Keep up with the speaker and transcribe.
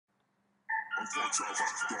It's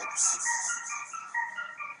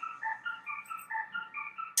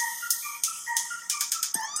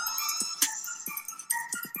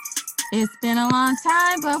been a long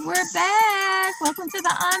time, but we're back. Welcome to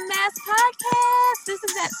the Unmasked Podcast. This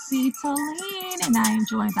is FC Toleen, and I am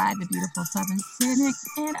joined by the beautiful Southern Cynic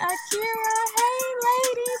and Akira. Hey,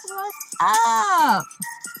 ladies, what's up?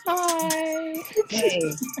 Hi.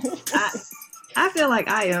 Hey, I feel like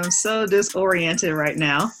I am so disoriented right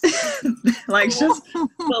now. Like just for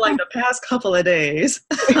like the past couple of days.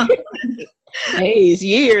 Days,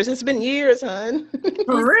 years. It's been years, hon.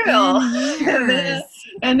 For real.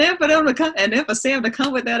 And then for them to come, and then for Sam to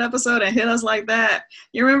come with that episode and hit us like that.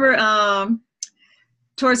 You remember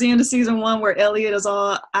towards the end of season 1 where Elliot is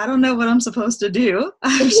all, I don't know what I'm supposed to do.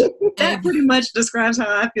 That pretty much describes how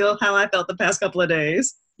I felt the past couple of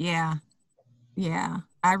days. Yeah.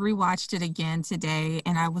 I rewatched it again today,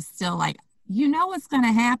 and I was still like, you know what's going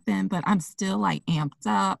to happen, but I'm still like amped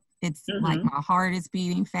up. It's like my heart is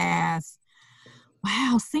beating fast.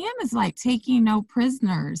 Wow, Sam is like taking no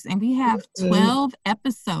prisoners, and we have 12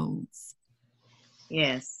 episodes.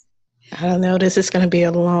 Yes. I don't know. This is going to be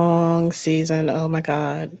a long season. Oh my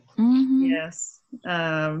God. Mm-hmm. Yes.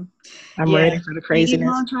 I'm ready for the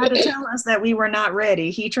craziness. He tried to tell us that we were not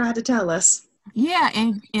ready. He tried to tell us. Yeah,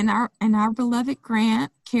 and in our beloved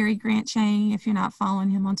Grant, Cary Grant Chang, if you're not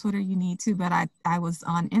following him on Twitter, you need to. But I was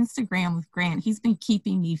on Instagram with Grant. He's been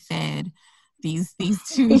keeping me fed these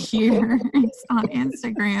 2 years on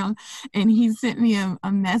Instagram, and he sent me a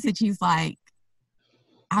message. He's like,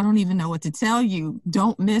 I don't even know what to tell you.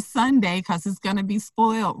 Don't miss Sunday because it's going to be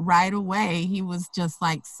spoiled right away. He was just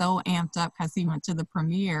like so amped up because he went to the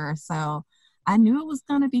premiere. So I knew it was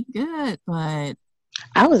going to be good, but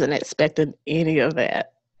I wasn't expecting any of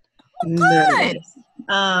that. Good.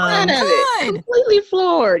 None of it. Completely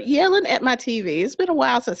floored, yelling at my TV. It's been a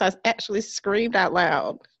while since I actually screamed out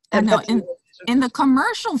loud. I know. In the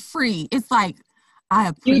commercial free, it's like, I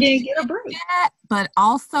appreciate you didn't get a break. that, but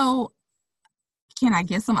also, can I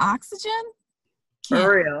get some oxygen?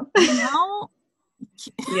 For real. You know?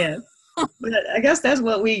 Yes. But I guess that's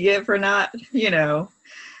what we get for not,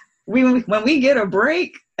 when we get a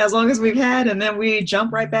break, as long as we've had, and then we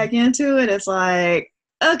jump right back into it, it's like,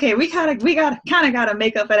 okay, we got to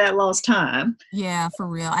make up for that lost time. Yeah, for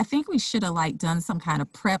real. I think we should have done some kind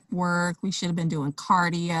of prep work. We should have been doing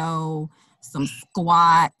cardio, some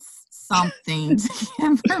squats, something to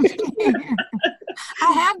get prepared.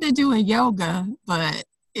 I have been doing yoga, but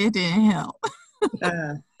it didn't help.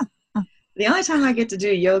 The only time I get to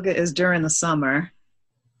do yoga is during the summer.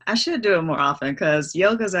 I should do it more often because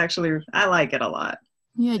yoga's actually, I like it a lot.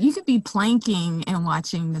 Yeah, you could be planking and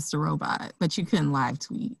watching Mr. Robot, but you couldn't live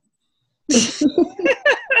tweet.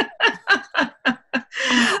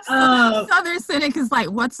 Southern Cynic is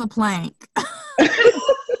like, what's a plank?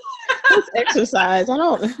 It's exercise.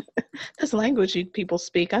 That's language you people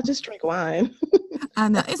speak. I just drink wine. I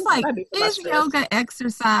know. It's like, is yoga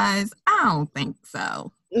exercise? I don't think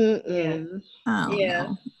so. Yeah.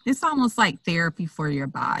 Know. It's almost like therapy for your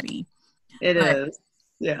body. It is.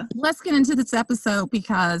 Yeah. Let's get into this episode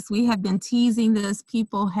because we have been teasing this.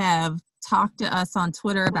 People have talked to us on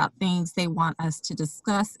Twitter about things they want us to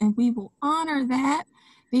discuss, and we will honor that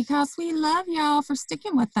because we love y'all for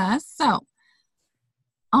sticking with us. So,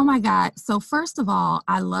 oh my God. So first of all,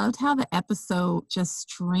 I loved how the episode just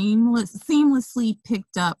seamlessly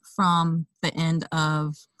picked up from the end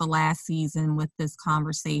of the last season with this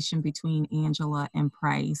conversation between Angela and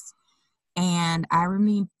Price. And I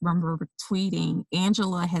remember tweeting,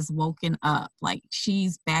 Angela has woken up. Like,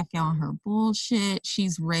 she's back on her bullshit.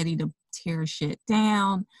 She's ready to tear shit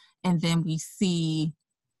down. And then we see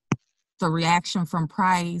the reaction from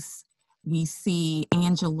Price. We see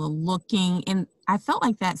Angela looking. And I felt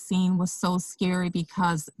like that scene was so scary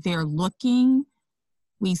because they're looking.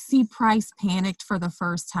 We see Price panicked for the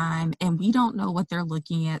first time, and we don't know what they're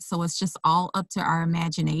looking at. So it's just all up to our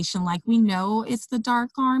imagination. Like, we know it's the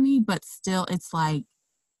Dark Army, but still it's like,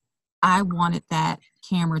 I wanted that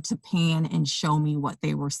camera to pan and show me what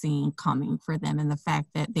they were seeing coming for them. And the fact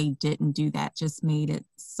that they didn't do that just made it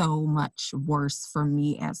so much worse for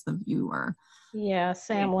me as the viewer. Yeah,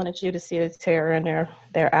 Sam wanted you to see the terror in their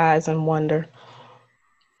eyes and wonder.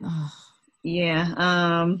 Yeah.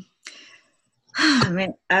 I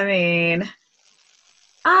mean,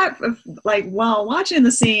 I like while watching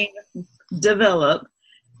the scene develop,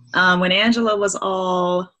 when Angela was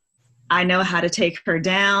all, I know how to take her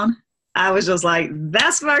down, I was just like,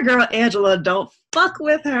 that's my girl Angela. Don't fuck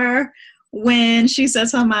with her when she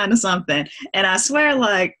sets her mind to something. And I swear,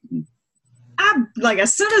 as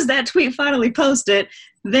soon as that tweet finally posted,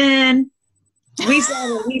 then We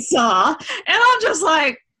saw what we saw. And I'm just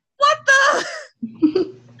like, what the?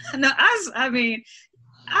 No, I mean,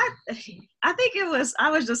 I think I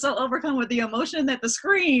was just so overcome with the emotion that the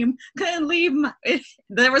scream couldn't leave.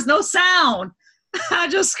 There was no sound. I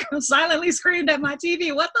just silently screamed at my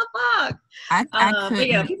TV. What the fuck? I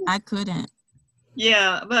couldn't.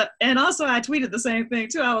 Yeah, and also I tweeted the same thing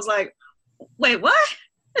too. I was like, wait, what?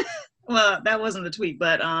 Well, that wasn't the tweet,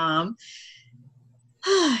 but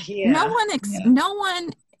yeah. No one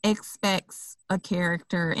expects a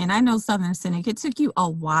character, and I know Southern Cynic, it took you a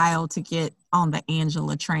while to get on the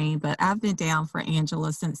Angela train, but I've been down for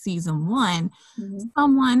Angela since season 1. Mm-hmm.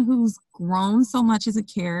 Someone who's grown so much as a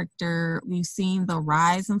character. We've seen the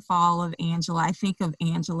rise and fall of Angela. I think of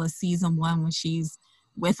Angela season 1 when she's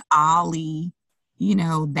with Ollie, you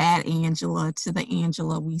know, that Angela, to the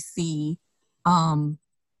Angela we see in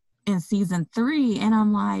season 3. And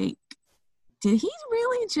I'm like, did he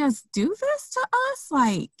really just do this to us?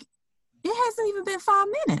 Like, it hasn't even been 5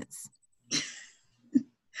 minutes.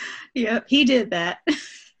 Yep, he did that.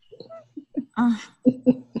 I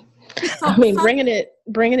mean,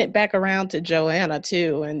 bringing it back around to Joanna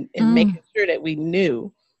too, and making sure that we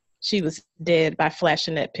knew she was dead by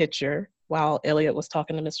flashing that picture while Elliot was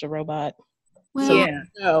talking to Mr. Robot.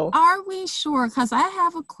 Well, Are we sure? Because I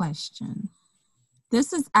have a question.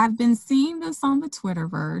 I've been seeing this on the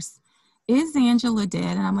Twitterverse. Is Angela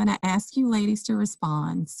dead? And I'm going to ask you ladies to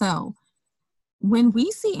respond. So when we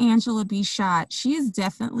see Angela be shot, she is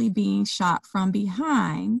definitely being shot from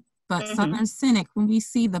behind. But Southern Cynic, when we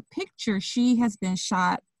see the picture, she has been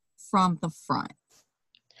shot from the front.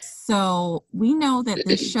 So we know that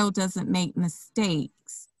this show doesn't make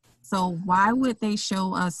mistakes. So why would they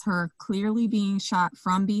show us her clearly being shot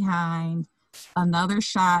from behind, another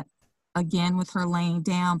shot again with her laying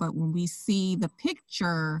down, but when we see the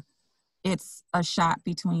picture, it's a shot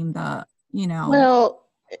between the, you know. Well,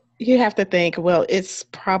 you have to think, it's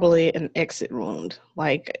probably an exit wound.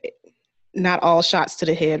 Like, not all shots to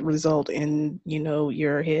the head result in, you know,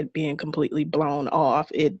 your head being completely blown off.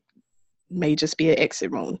 It may just be an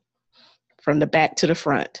exit wound from the back to the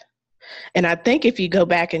front. And I think if you go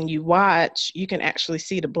back and you watch, you can actually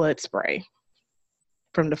see the blood spray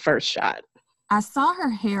from the first shot. I saw her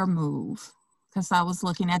hair move because I was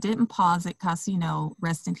looking. I didn't pause it because, you know,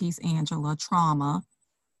 rest in peace, Angela, trauma.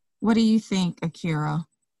 What do you think, Akira?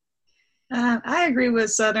 I agree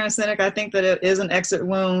with Southern Cynic. I think that it is an exit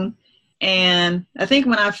wound. And I think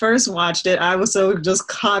when I first watched it, I was so just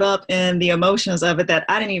caught up in the emotions of it that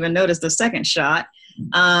I didn't even notice the second shot.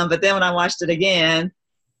 But then when I watched it again,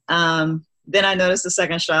 then I noticed the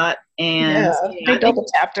second shot, and they double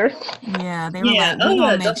tapped her. Yeah, they were like, "We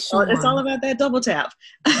gonna make sure." It's all about that double tap.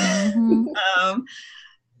 Mm-hmm.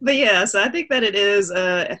 But yeah, so I think that it is.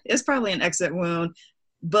 It's probably an exit wound.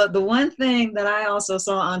 But the one thing that I also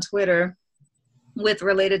saw on Twitter, with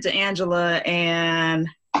related to Angela, and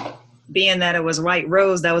being that it was White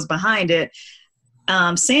Rose that was behind it,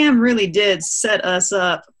 Sam really did set us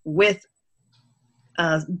up with.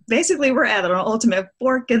 Basically, we're at an ultimate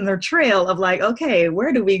fork in the trail of like, okay,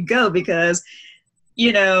 where do we go? Because,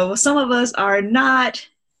 you know, some of us are not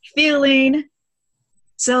feeling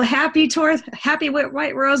so happy with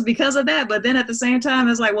White Rose because of that. But then at the same time,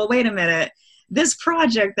 it's like, well, wait a minute. This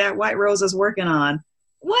project that White Rose is working on,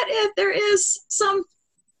 what if it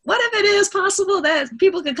is possible that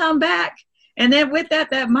people could come back? And then with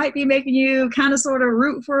that might be making you kind of sort of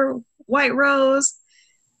root for White Rose.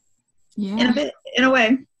 Yeah. In a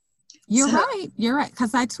way. You're right.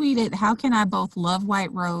 Because I tweeted, how can I both love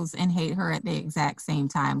White Rose and hate her at the exact same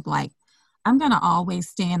time? Like, I'm going to always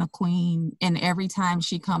stand a queen, and every time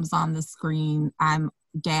she comes on the screen, I'm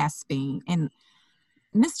gasping. And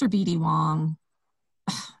Mr. B.D. Wong,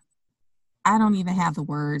 I don't even have the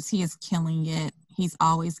words. He is killing it. He's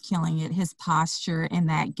always killing it. His posture in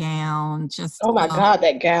that gown, just. Oh my God,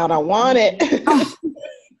 that gown. I want it.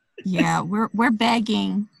 Yeah, we're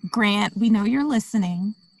begging. Grant, we know you're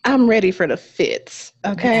listening. I'm ready for the fits.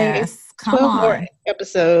 Okay. Yes, come 12 on. more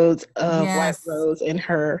episodes of White Rose in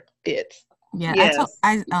her fits. Yeah, yes.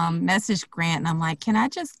 I messaged Grant and I'm like, can I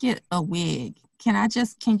just get a wig? Can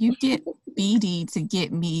you get BD to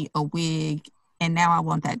get me a wig? And now I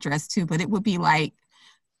want that dress too, but it would be like,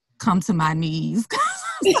 come to my knees.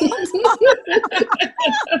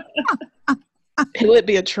 It would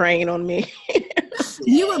be a train on me.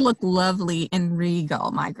 You would look lovely and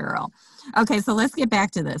regal, my girl. Okay, so let's get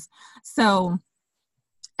back to this. So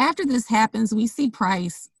after this happens, we see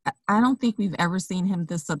Price. I don't think we've ever seen him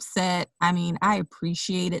this upset. I mean, I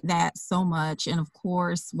appreciated that so much. And of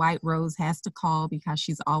course, White Rose has to call because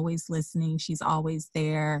she's always listening. She's always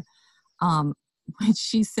there. when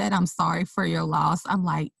she said, "I'm sorry for your loss," I'm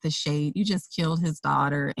like, the shade. You just killed his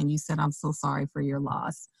daughter and you said, "I'm so sorry for your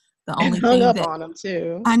loss." The And only hung thing up that on him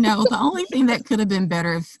too. I know, the only thing that could have been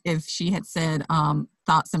better if she had said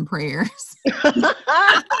thoughts and prayers.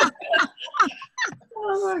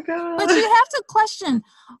 Oh my But God. you have to question,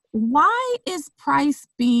 why is Price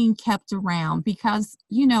being kept around? Because,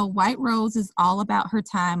 White Rose is all about her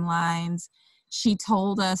timelines. She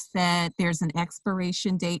told us that there's an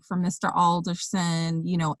expiration date for Mr. Alderson.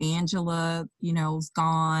 Angela, is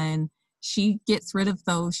gone. She gets rid of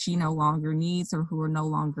those she no longer needs or who are no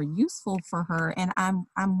longer useful for her. And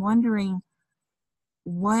I'm wondering,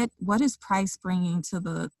 what is Price bringing to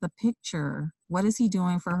the picture? What is he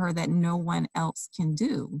doing for her that no one else can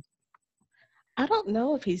do? I don't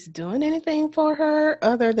know if he's doing anything for her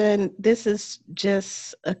other than this is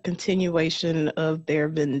just a continuation of their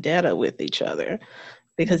vendetta with each other.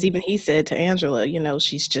 Because even he said to Angela,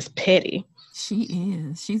 she's just petty. She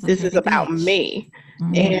is. She's a This is petty about bitch. me.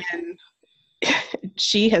 Mhm. And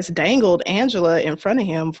she has dangled Angela in front of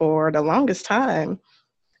him for the longest time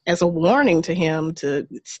as a warning to him to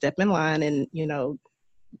step in line and,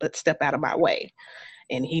 but step out of my way.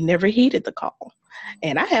 And he never heeded the call.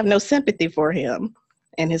 And I have no sympathy for him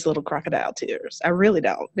and his little crocodile tears. I really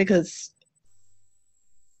don't, because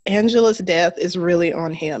Angela's death is really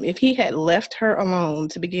on him. If he had left her alone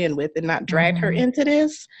to begin with and not dragged her into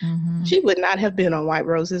this, she would not have been on White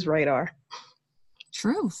Rose's radar.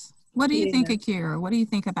 Truth. What do you think, Akira? What do you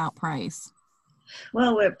think about Price?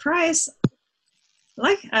 Well, with Price,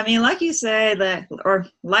 like you said that, or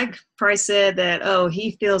like Price said that,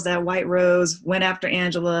 he feels that White Rose went after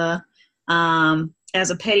Angela as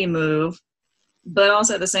a petty move, but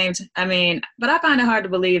also at the same time, but I find it hard to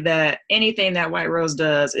believe that anything that White Rose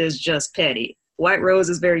does is just petty. White Rose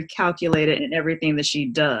is very calculated in everything that she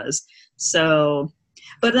does. So,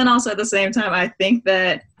 but then also at the same time, I think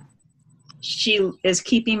that she is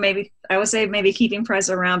keeping keeping Price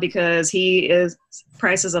around because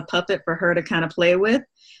Price is a puppet for her to kind of play with.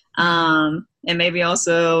 And maybe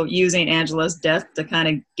also using Angela's death to kind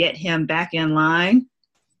of get him back in line.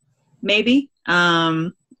 Maybe.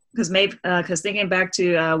 Because thinking back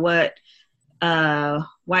to what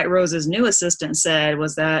White Rose's new assistant said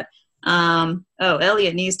was that,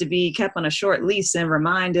 Elliot needs to be kept on a short leash and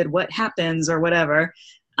reminded what happens or whatever.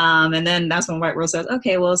 And then that's when White Rose says,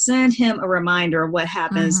 okay, well, send him a reminder of what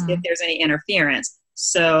happens if there's any interference.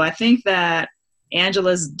 So I think that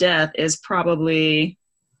Angela's death is probably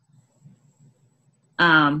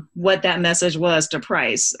what that message was to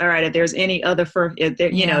Price. All right, if there's any other,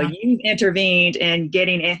 you intervened in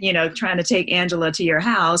getting, trying to take Angela to your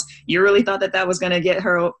house, you really thought that was going to get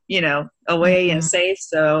her, away and safe.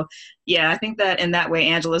 So yeah, I think that in that way,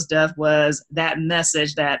 Angela's death was that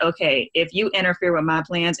message that, okay, if you interfere with my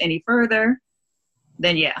plans any further,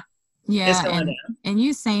 then it's going down. And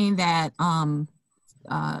you saying that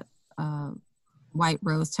White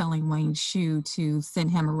Rose telling Wayne Shu to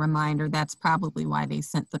send him a reminder, that's probably why they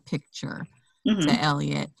sent the picture to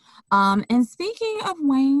Elliot. And speaking of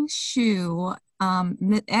Wayne Shu,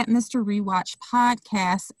 at Mr. Rewatch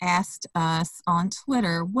Podcast asked us on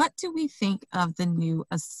Twitter, what do we think of the new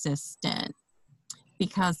assistant?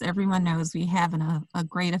 Because everyone knows we have a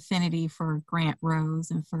great affinity for Grant Rose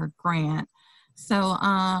and for Grant. So,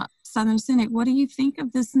 Southern Cynic, what do you think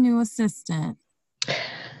of this new assistant?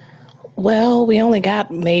 Well, we only got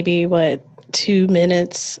maybe 2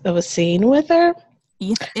 minutes of a scene with her.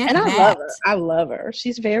 And I love her.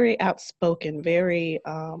 She's very outspoken, very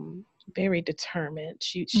very determined.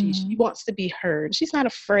 She wants to be heard. She's not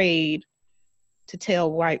afraid to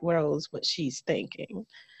tell White Rose what she's thinking.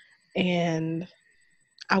 And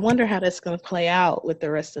I wonder how that's going to play out with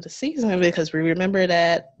the rest of the season, because we remember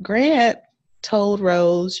that Grant told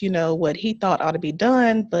Rose, what he thought ought to be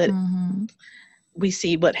done, but we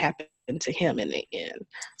see what happened to him in the end.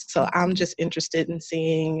 So I'm just interested in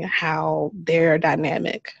seeing how their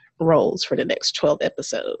dynamic rolls for the next 12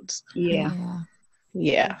 episodes. Yeah.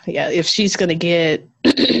 If she's going to get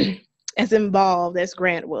as involved as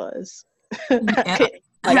Grant was.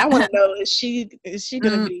 I want to know, is she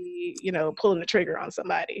going to be, pulling the trigger on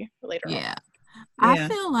somebody later on? I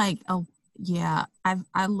feel like,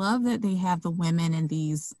 I love that they have the women in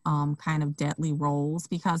these kind of deadly roles,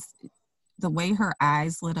 because the way her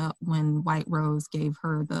eyes lit up when White Rose gave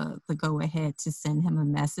her the go-ahead to send him a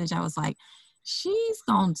message, I was like, she's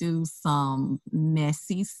gonna do some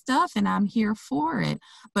messy stuff, and I'm here for it.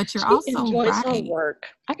 But you're also enjoys right. Her work.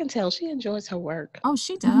 I can tell she enjoys her work. Oh,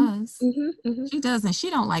 she does. She does, and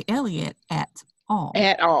she don't like Elliot at all.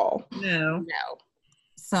 At all. No.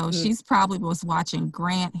 So she's probably was watching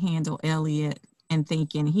Grant handle Elliot and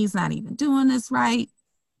thinking he's not even doing this right.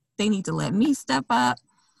 They need to let me step up.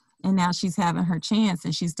 And now she's having her chance,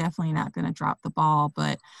 and she's definitely not going to drop the ball.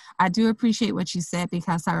 But I do appreciate what you said,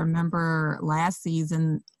 because I remember last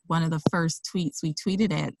season, one of the first tweets we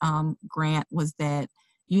tweeted at Grant was that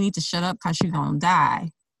you need to shut up because you're going to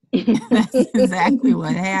die. That's exactly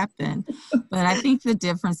what happened. But I think the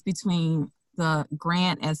difference between the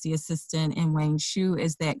Grant as the assistant and Wayne Shu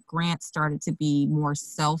is that Grant started to be more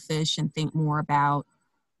selfish and think more about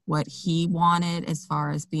what he wanted as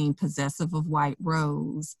far as being possessive of White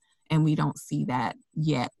Rose. And we don't see that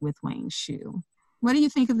yet with Wayne Shu. What do you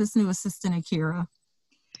think of this new assistant, Akira?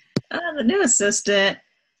 The new assistant,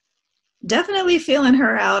 definitely feeling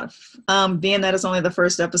her out, being that it's only the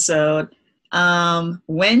first episode.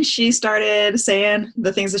 When she started saying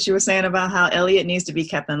the things that she was saying about how Elliot needs to be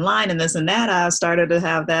kept in line and this and that, I started to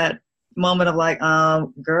have that moment of like,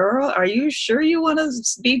 girl, are you sure you want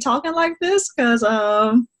to be talking like this? Because,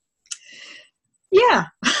 yeah,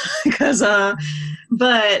 because,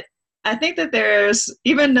 but I think that there's,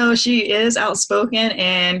 even though she is outspoken,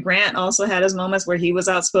 and Grant also had his moments where he was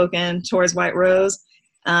outspoken towards White Rose,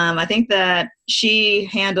 I think that she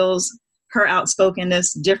handles her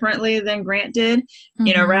outspokenness differently than Grant did,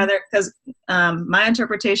 you know, rather, because my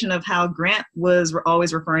interpretation of how Grant was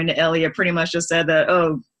always referring to Elliot pretty much just said that,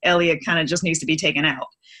 oh, Elliot kind of just needs to be taken out.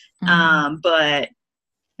 But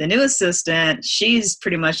the new assistant, she's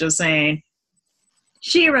pretty much just saying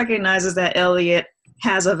she recognizes that Elliot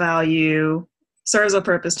has a value, serves a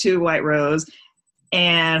purpose to White Rose,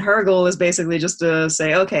 and her goal is basically just to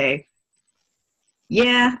say, okay,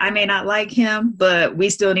 yeah, I may not like him, but we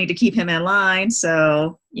still need to keep him in line.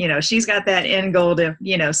 So, you know, she's got that end goal to,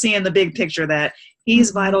 you know, seeing the big picture that he's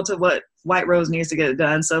vital to what White Rose needs to get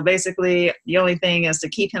done. So basically, the only thing is to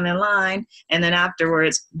keep him in line, and then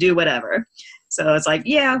afterwards, do whatever. So it's like,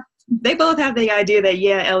 yeah, they both have the idea that,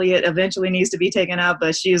 yeah, Elliot eventually needs to be taken out,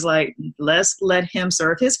 but she's like, let's let him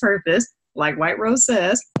serve his purpose, like White Rose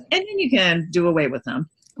says, and then you can do away with him.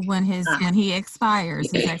 When he expires,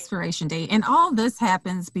 his expiration date. And all this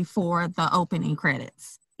happens before the opening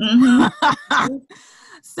credits.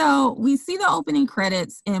 So we see the opening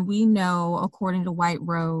credits, and we know, according to White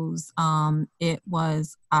Rose, it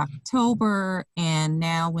was October, and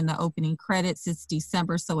now when the opening credits, it's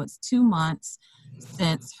December, so it's 2 months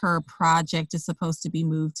since her project is supposed to be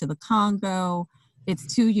moved to the Congo.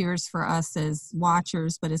 It's 2 years for us as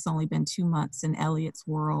watchers, but it's only been 2 months in Elliot's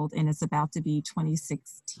world, and it's about to be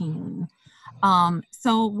 2016.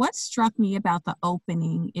 So what struck me about the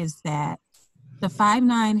opening is that the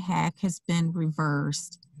 5'9" hack has been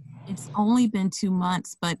reversed. It's only been 2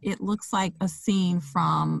 months, but it looks like a scene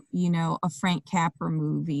from, you know, a Frank Capra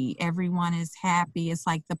movie. Everyone is happy. It's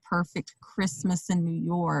like the perfect Christmas in New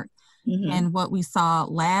York. And what we saw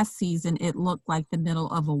last season, it looked like the middle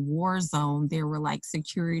of a war zone. There were like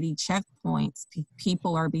security checkpoints.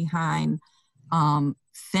 People are behind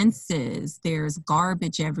fences. There's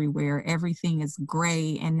garbage everywhere. Everything is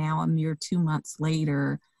gray. And now a mere 2 months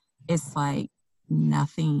later, it's like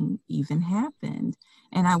nothing even happened.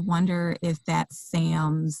 And I wonder if that's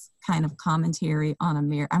Sam's kind of commentary on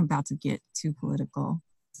America. I'm about to get too political,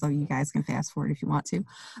 so you guys can fast forward if you want to.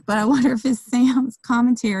 But I wonder if it's Sam's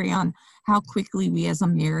commentary on how quickly we as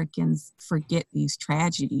Americans forget these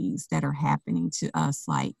tragedies that are happening to us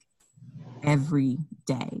like every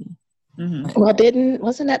day. Well,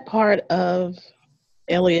 wasn't that part of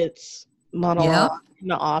Elliot's monologue in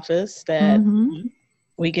the office that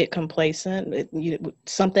we get complacent?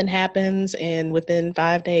 Something happens, and within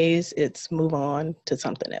 5 days, it's move on to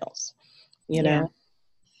something else, you know?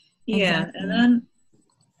 Yeah, exactly. And then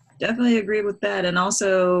definitely agree with that. And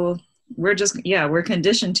also, we're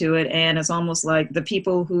conditioned to it, and it's almost like the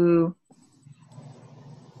people,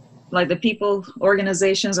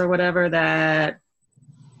 organizations or whatever that,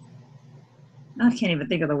 I can't even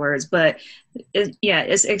think of the words, but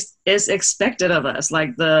it's expected of us.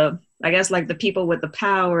 Like the people with the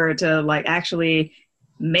power to like actually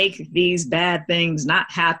make these bad things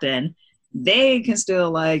not happen, they can still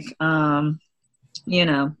like, you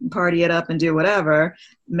know, party it up and do whatever.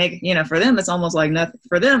 For them, it's almost like nothing.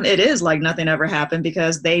 For them, it is like nothing ever happened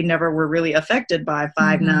because they never were really affected by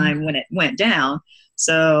 5'9" when it went down.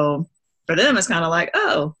 So for them, it's kind of like,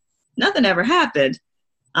 oh, nothing ever happened.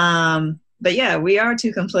 But yeah, we are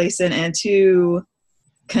too complacent and too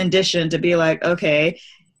conditioned to be like, okay.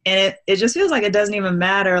 And it just feels like it doesn't even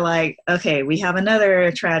matter. Like, okay, we have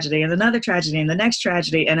another tragedy and another tragedy and the next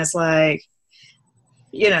tragedy. And it's like,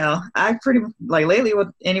 you know, I pretty like lately with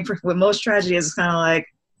most tragedies, it's kind of like,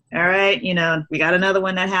 all right, you know, we got another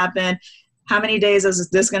one that happened. how many days is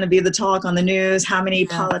this going to be the talk on the news? How many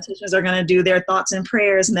politicians are going to do their thoughts and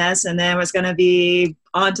prayers mess, and then it's going to be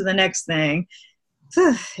on to the next thing?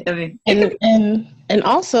 I mean, and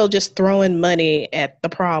also just throwing money at the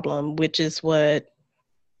problem, which is what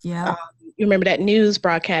you remember that news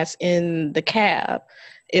broadcast in the cab.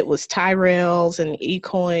 It was Tyrells and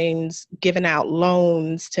eCoins giving out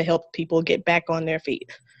loans to help people get back on their feet.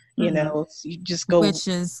 You know, so you just go, which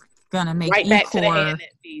is gonna make right back to the hand that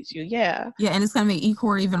feeds you. Yeah, and it's gonna make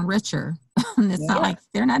eCore even richer. It's not like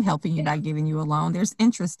they're not helping you by giving you a loan. There's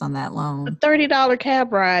interest on that loan. A $30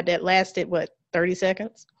 cab ride that lasted 30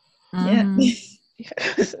 seconds. That's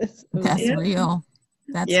real.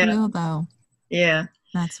 That's real though. Yeah.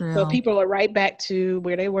 That's real. So people are right back to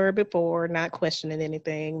where they were before, not questioning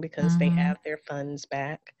anything because they have their funds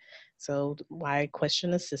back. So why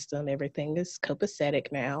question the system? Everything is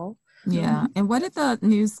copacetic now. Yeah. And what did the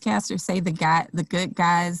newscaster say? The good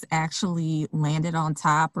guys actually landed on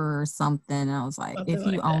top or something. And I was like, if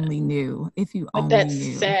you only knew. If you only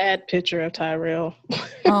knew. That sad picture of Tyrell.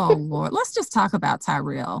 Oh, Lord. Let's just talk about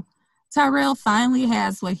Tyrell. Tyrell finally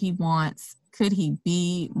has what he wants. Could he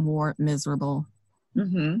be more miserable?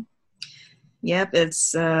 Yep.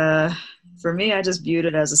 It's, for me, I just viewed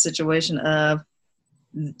it as a situation of,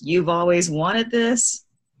 you've always wanted this,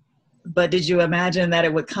 but did you imagine that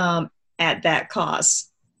it would come at that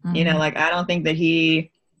cost? You know, like, I don't think that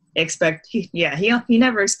he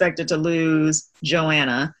never expected to lose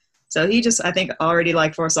Joanna. So he just, I think, already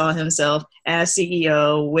foresaw himself as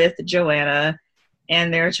CEO with Joanna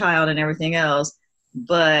and their child and everything else.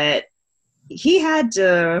 But he had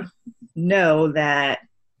to know that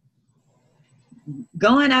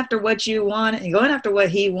going after what you want and going after what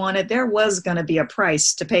he wanted, there was going to be a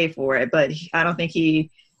price to pay for it. But I don't think he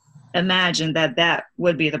imagined that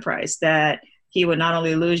would be the price, that he would not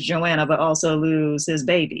only lose Joanna, but also lose his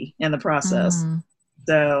baby in the process.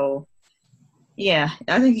 So I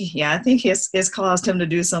think it's caused him to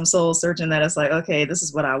do some soul searching, that it's like, okay, this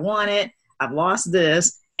is what I wanted. I've lost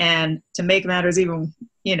this. And to make matters even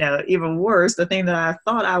worse, the thing that I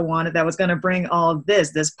thought I wanted that was going to bring all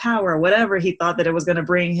this power, whatever he thought that it was going to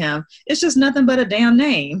bring him, it's just nothing but a damn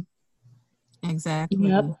name. Exactly.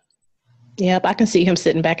 Yep. I can see him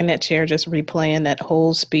sitting back in that chair just replaying that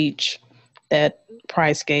whole speech that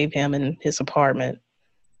Price gave him in his apartment.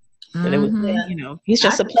 And it was, he's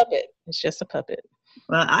just a puppet. It's just a puppet.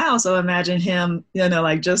 Well, I also imagine him,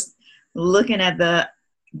 just looking at the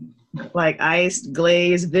ice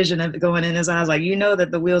glazed vision of going in his eyes, that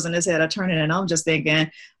the wheels in his head are turning, and I'm just thinking,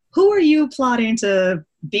 who are you plotting to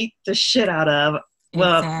beat the shit out of?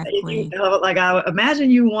 Well, exactly. I imagine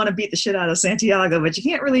you want to beat the shit out of Santiago, but you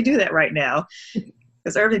can't really do that right now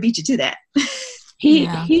because Irvin beat you to that.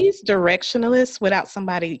 He's directionless without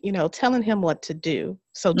somebody, telling him what to do.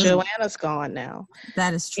 So Joanna's gone now.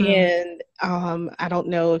 That is true. And I don't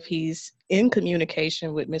know if he's in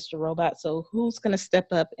communication with Mr. Robot. So who's going to step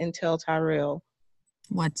up and tell Tyrell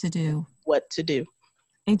what to do?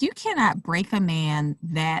 And you cannot break a man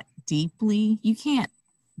that deeply. You can't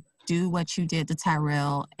do what you did to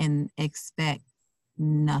Tyrell and expect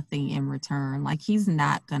nothing in return. He's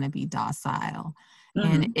not going to be docile.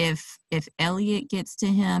 And if Elliot gets to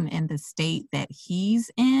him in the state that he's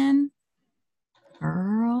in,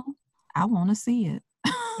 girl, I want to see it.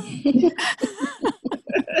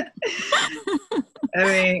 I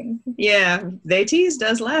mean, they teased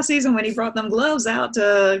us last season when he brought them gloves out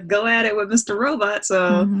to go at it with Mr. Robot.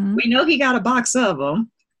 So we know he got a box of them.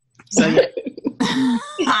 So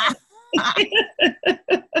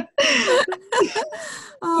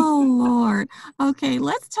Oh, Lord. Okay,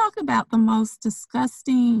 let's talk about the most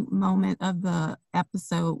disgusting moment of the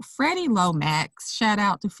episode. Freddie Lomax. Shout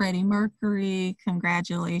out to Freddie Mercury.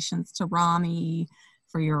 Congratulations to Rami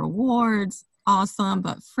for your awards. Awesome.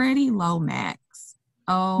 But Freddie Lomax,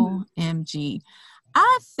 OMG.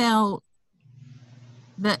 I felt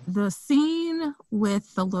that the scene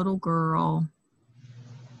with the little girl,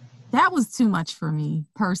 that was too much for me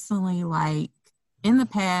personally. In the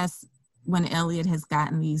past, when Elliot has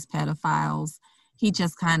gotten these pedophiles, he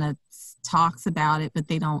just kind of talks about it, but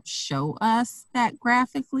they don't show us that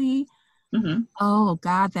graphically. Oh,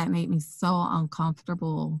 God, that made me so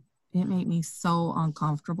uncomfortable. It made me so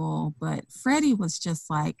uncomfortable. But Freddie was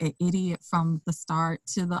just like an idiot from the start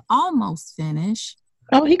to the almost finish.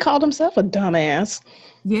 Oh, he called himself a dumbass.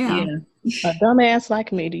 Yeah. A dumbass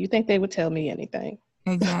like me. Do you think they would tell me anything?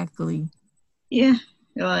 Exactly. Yeah.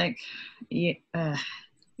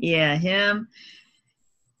 Him.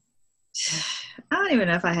 I don't even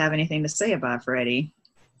know if I have anything to say about Freddie.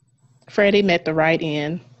 Freddie met the right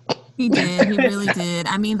end. He did. He really did.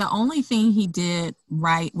 I mean, the only thing he did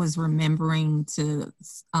right was remembering to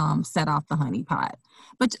set off the honeypot.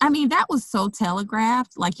 But I mean, that was so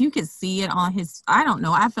telegraphed. Like you could see it on his, I don't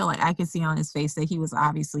know. I feel like I could see on his face that he was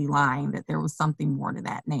obviously lying, that there was something more to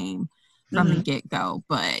that name from the get-go.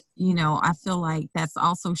 But, you know, I feel like that's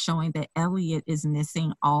also showing that Elliot is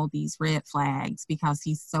missing all these red flags because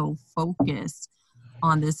he's so focused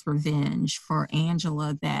on this revenge for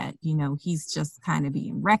Angela that, you know, he's just kind of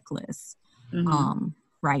being reckless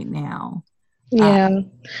right now. Yeah.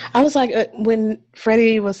 I was like, when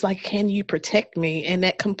Freddie was like, can you protect me? And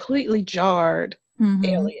that completely jarred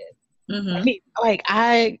Elliot. Like,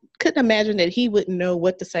 I couldn't imagine that he wouldn't know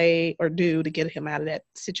what to say or do to get him out of that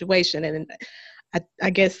situation. And I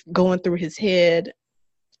guess going through his head,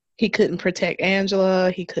 he couldn't protect Angela.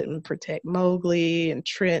 He couldn't protect Mowgli and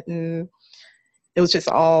Trenton. It was just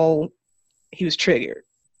all, he was triggered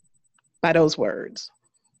by those words.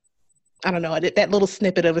 I don't know, that little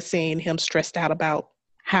snippet of a scene, him stressed out about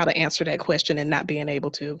how to answer that question and not being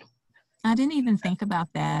able to. I didn't even think about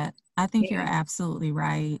that. I think you're absolutely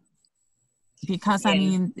right. Because, I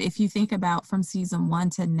mean, if you think about from season 1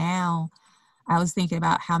 to now, I was thinking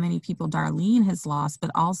about how many people Darlene has lost,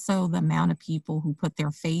 but also the amount of people who put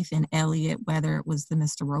their faith in Elliot, whether it was the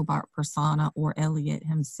Mr. Robot persona or Elliot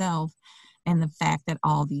himself, and the fact that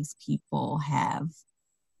all these people have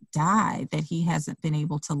died, that he hasn't been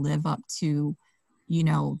able to live up to, you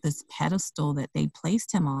know, this pedestal that they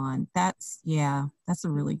placed him on. That's a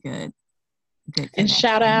really good and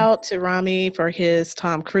shout out to Rami for his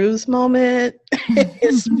Tom Cruise moment,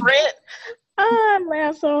 his sprint. I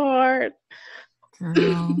laughed so hard.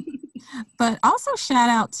 Girl. But also shout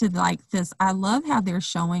out to like this. I love how they're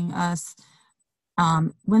showing us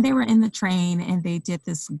when they were in the train and they did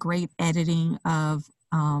this great editing of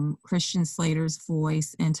Christian Slater's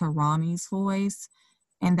voice into Rami's voice.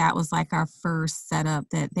 And that was like our first setup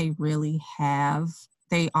that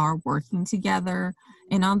they are working together.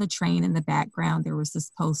 And on the train in the background, there was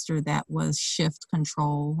this poster that was shift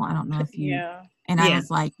control. I don't know if you, I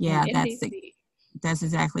was like, that's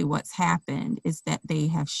exactly what's happened, is that they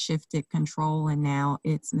have shifted control. And now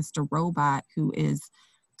it's Mr. Robot who is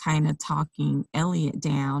kind of talking Elliot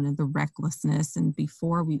down and the recklessness. And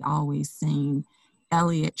before we'd always seen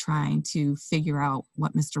Elliot trying to figure out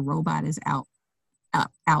what Mr. Robot is out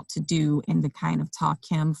to do and to kind of talk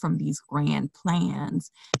him from these grand plans.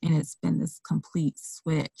 And it's been this complete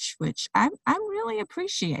switch, which I'm really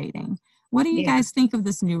appreciating. What do you guys think of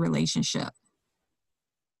this new relationship?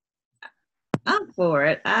 I'm for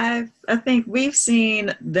it. I think we've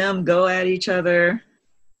seen them go at each other.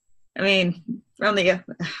 I mean, from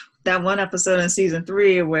that one episode in season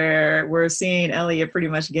 3 where we're seeing Elliot pretty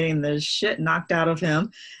much getting the shit knocked out of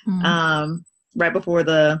him right before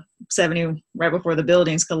the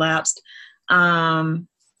buildings collapsed.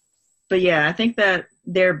 But yeah, I think that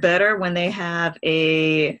they're better when they have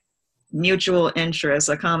a mutual interest,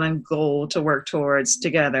 a common goal to work towards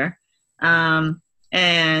together. And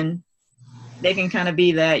they can kind of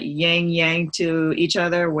be that yin yang to each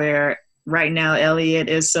other, where right now Elliot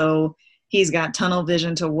is he's got tunnel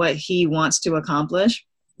vision to what he wants to accomplish,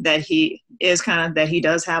 that he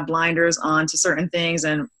does have blinders on to certain things,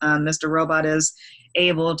 and Mr. Robot is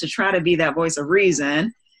able to try to be that voice of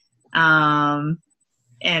reason, and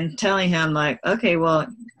telling him like, okay, well,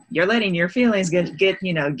 you're letting your feelings get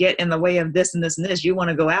in the way of this and this and this. You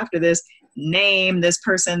want to go after this, name this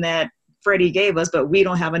person that Freddie gave us, but we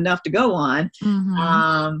don't have enough to go on.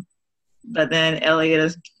 But then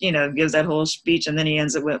Elliot, gives that whole speech, and then he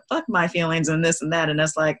ends it with "fuck my feelings" and this and that, and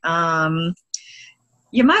it's like,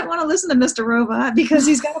 you might want to listen to Mr. Robot because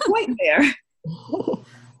he's got a point there.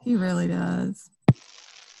 He really does.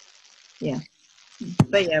 Yeah,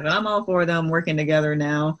 but I'm all for them working together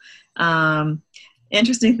now.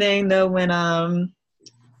 Interesting thing though, when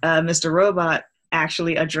Mr. Robot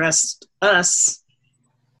actually addressed us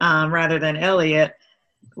rather than Elliot.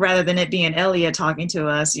 Rather than it being Elliot talking to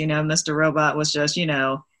us, Mr. Robot was just,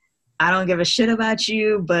 I don't give a shit about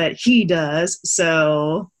you, but he does.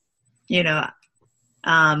 So,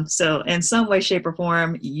 so in some way, shape, or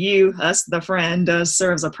form, us, the friend,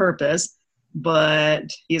 serves a purpose. But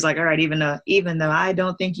he's like, all right, even though I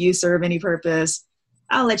don't think you serve any purpose,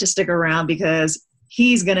 I'll let you stick around because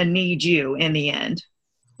he's going to need you in the end.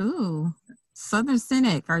 Ooh, Southern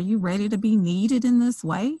Cynic, are you ready to be needed in this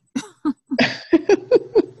way?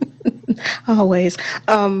 Always.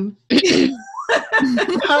 I'm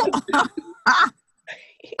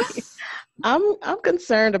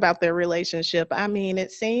concerned about their relationship. I mean,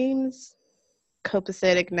 it seems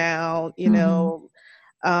copacetic now,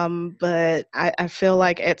 but I feel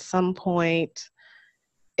like at some point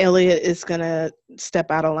Elliot is going to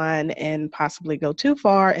step out of line and possibly go too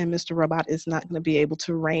far, and Mr. Robot is not going to be able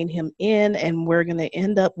to rein him in, and we're going to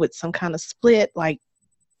end up with some kind of split like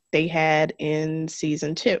they had in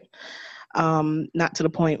season 2. Not to the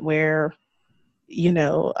point where,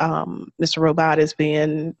 Mr. Robot is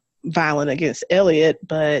being violent against Elliot,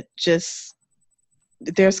 but just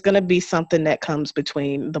there's going to be something that comes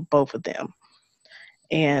between the both of them.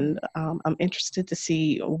 And I'm interested to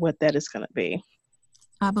see what that is going to be.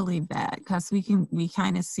 I believe that because we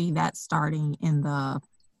kind of see that starting in the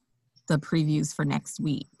previews for next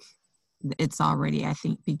week. It's already, I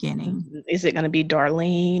think, beginning. Is it going to be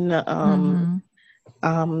Darlene?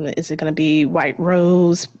 Is it going to be White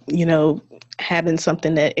Rose? Having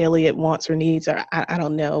something that Elliot wants or needs, or I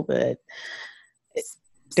don't know, but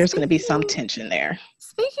there's going to be some tension there.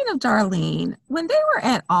 Speaking of Darlene, when they were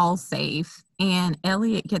at All Safe and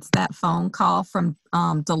Elliot gets that phone call from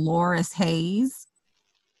Dolores Hayes,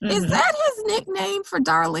 is that his nickname for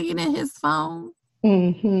Darlene in his phone?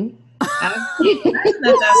 Mm-hmm.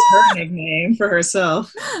 That's her nickname for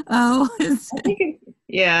herself. Oh,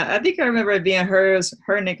 I think I remember it being her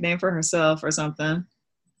nickname for herself or something.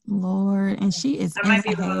 Lord, and she is. I might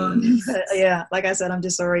be wrong. Yeah, like I said, I'm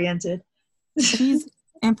disoriented. She's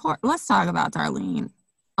important. Let's talk about Darlene.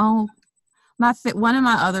 Oh, one of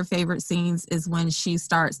my other favorite scenes is when she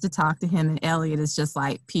starts to talk to him, and Elliot is just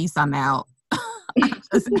like, "Peace, I'm out." I'm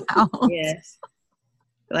just out. Yes.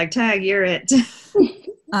 Like, tag, you're it.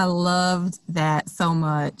 I loved that so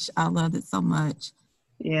much. I loved it so much.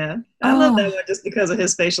 Yeah. I love that one just because of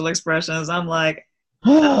his facial expressions. I'm like,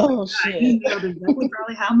 oh shit. He knows exactly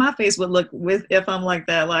probably how my face would look if I'm like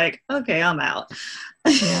that. Like, okay, I'm out.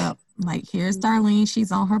 Yeah. Like, here's Darlene.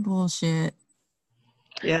 She's on her bullshit.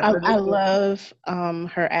 Yeah. I love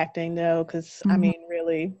her acting though, because I mean,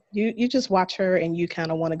 really, you just watch her and you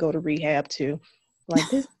kind of want to go to rehab too.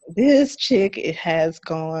 Like this chick, it has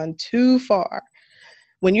gone too far.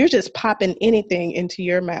 When you're just popping anything into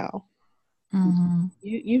your mouth,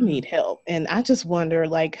 you need help. And I just wonder,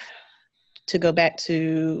 like, to go back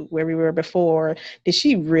to where we were before, did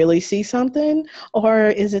she really see something, or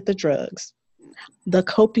is it the drugs? The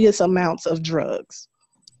copious amounts of drugs.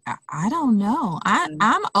 I don't know.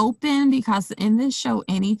 I'm open because in this show,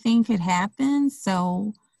 anything could happen.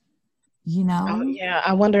 So, yeah,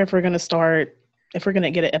 I wonder if we're going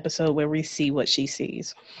to get an episode where we see what she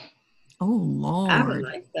sees. Oh, Lord. I would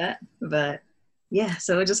like that. But yeah,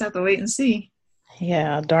 so we'll just have to wait and see.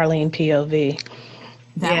 Yeah, Darlene POV.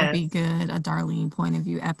 That would be good, a Darlene point of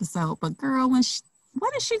view episode. But girl,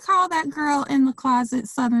 what did she call that girl in the closet,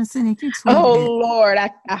 Southern Cynic? You tweeted it. Lord,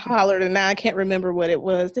 I hollered and now I can't remember what it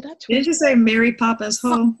was. Did I tweet? Did you say Mary Poppins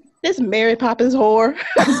whore? This Mary Poppins whore.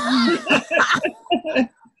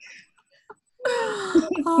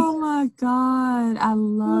 Oh my God. I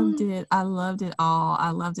loved it. I loved it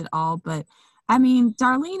all. But I mean,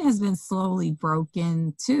 Darlene has been slowly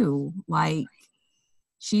broken too. Like,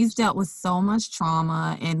 she's dealt with so much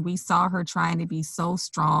trauma, and we saw her trying to be so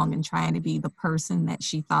strong and trying to be the person that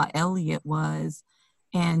she thought Elliot was,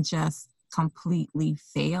 and just completely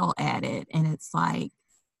fail at it. And it's like,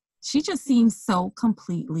 she just seems so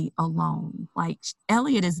completely alone. Like,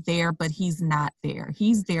 Elliot is there, but he's not there.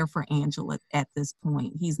 He's there for Angela at this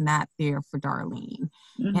point. He's not there for Darlene.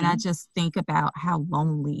 And I just think about how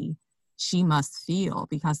lonely she must feel,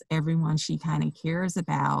 because everyone she kind of cares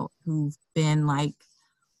about who've been like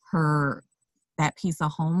that piece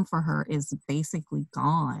of home for her is basically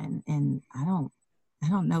gone. And I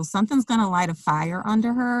don't know. Something's going to light a fire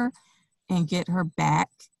under her and get her back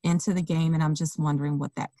into the game, and I'm just wondering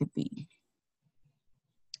what that could be.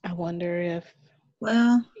 I wonder if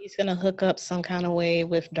he's gonna hook up some kind of way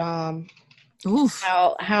with Dom. Oof.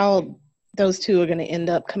 How those two are gonna end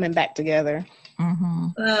up coming back together.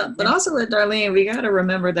 But also with Darlene, we got to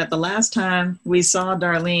remember that the last time we saw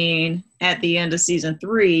Darlene at the end of season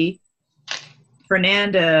 3,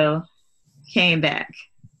 Fernando came back.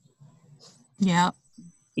 Yep.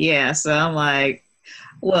 Yeah, so I'm like,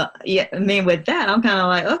 well, yeah, I mean, with that, I'm kind of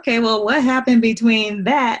like, okay, well, what happened between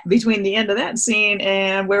the end of that scene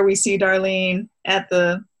and where we see Darlene at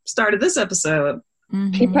the start of this episode?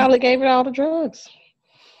 He probably gave her all the drugs.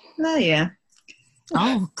 Oh, yeah.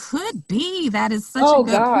 Oh, could be. That is such a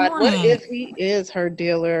good point. What if he is her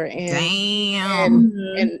dealer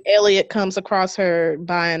and Elliot comes across her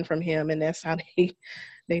buying from him, and that's how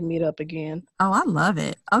they meet up again? Oh, I love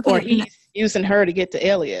it. Okay. Or he's using her to get to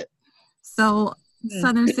Elliot. So,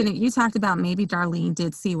 Southern Cynic, you talked about maybe Darlene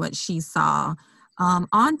did see what she saw.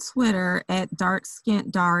 On Twitter, at Dark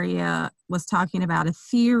Skint Daria was talking about a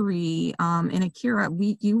theory, and Akira,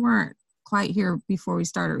 you weren't quite hear before we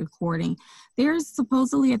started recording. There's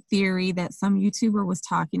supposedly a theory that some YouTuber was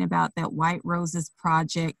talking about that White Rose's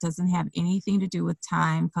project doesn't have anything to do with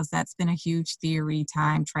time, because that's been a huge theory,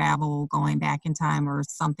 time travel, going back in time or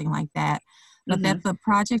something like that. But that the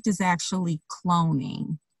project is actually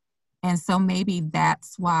cloning. And so maybe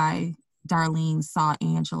that's why Darlene saw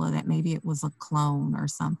Angela, that maybe it was a clone or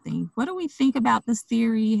something. What do we think about this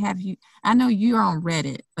theory? I know you're on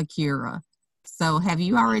Reddit, Akira. So have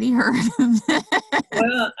you already heard of it?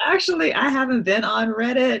 Well, actually, I haven't been on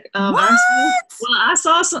Reddit. What? I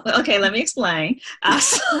saw some. Okay, let me explain. I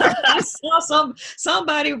saw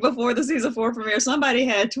somebody before the season 4 premiere. Somebody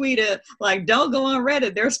had tweeted like, "Don't go on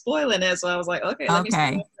Reddit; they're spoiling it." So I was like, "Okay, let me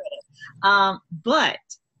see on Reddit." But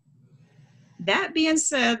that being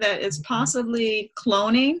said, that it's possibly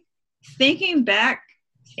cloning. Thinking back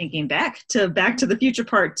to Back to the Future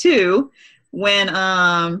Part 2,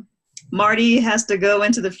 when Marty has to go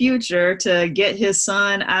into the future to get his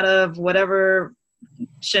son out of whatever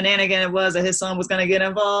shenanigan it was that his son was going to get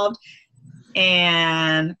involved.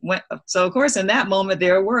 And so, of course, in that moment,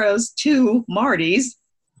 there was 2 Martys.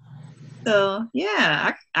 So,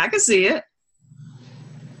 yeah, I could see it.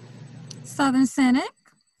 Southern Cynic?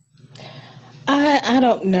 I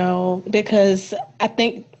don't know, because I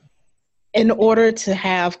think in order to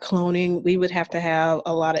have cloning, we would have to have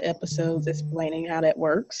a lot of episodes explaining how that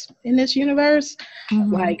works in this universe.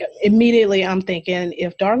 Like, immediately I'm thinking,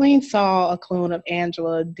 if Darlene saw a clone of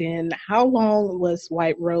Angela, then how long was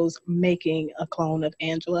White Rose making a clone of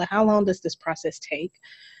Angela? How long does this process take?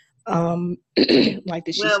 Like,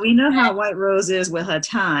 we know how White Rose is with her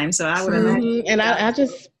time, so I would imagine. And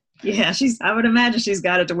I would imagine she's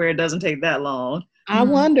got it to where it doesn't take that long.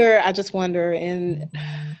 I just wonder, and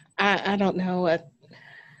I don't know.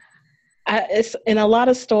 It's in a lot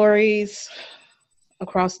of stories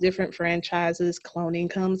across different franchises, cloning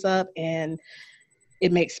comes up, and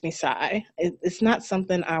it makes me sigh. It's not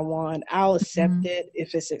something I want. I'll accept it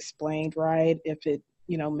if it's explained right, if it,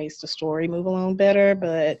 makes the story move along better,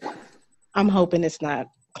 but I'm hoping it's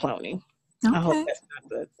not cloning. Okay. I hope that's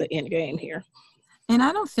not the end game here. And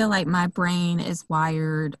I don't feel like my brain is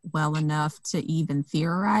wired well enough to even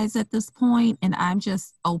theorize at this point. And I'm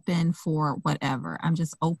just open for whatever. I'm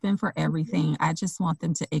just open for everything. I just want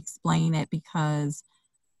them to explain it, because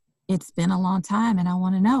it's been a long time and I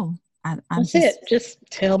want to know. Just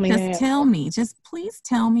tell me. Just tell me. Just please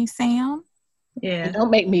tell me, Sam. Yeah. And don't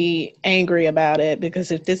make me angry about it,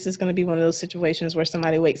 because if this is going to be one of those situations where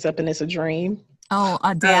somebody wakes up and it's a dream. Oh,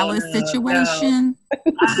 a Dallas situation.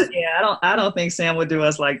 No. I don't think Sam would do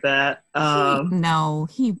us like that.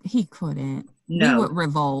 He couldn't. No. We would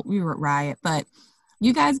revolt. We would riot. But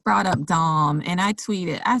you guys brought up Dom, and I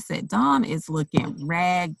tweeted. I said, Dom is looking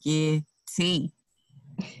raggedy.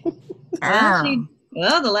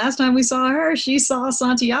 Well, the last time we saw her, she saw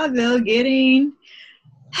Santiago getting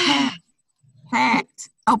hacked.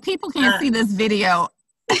 Oh, people can't see this video.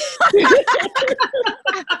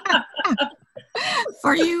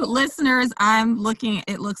 For you listeners, I'm looking.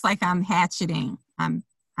 It looks like I'm hatcheting. I'm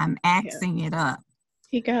axing it up.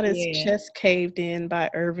 He got his chest caved in by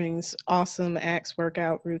Irving's awesome axe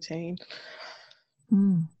workout routine.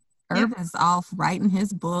 Irving's off writing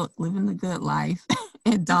his book, living the good life,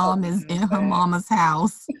 and Dom is in her mama's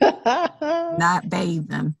house, not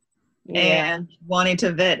bathing. And wanting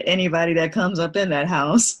to vet anybody that comes up in that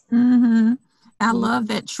house. I love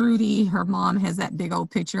that Trudy, her mom, has that big old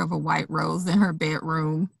picture of a White Rose in her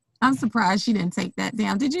bedroom. I'm surprised she didn't take that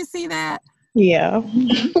down. Did you see that? Yeah.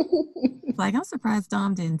 Like, I'm surprised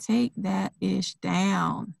Dom didn't take that ish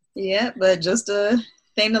down. Yeah, but just a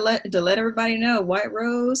thing to let everybody know, White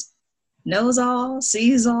Rose knows all,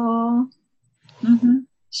 sees all.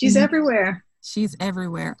 She's everywhere. She's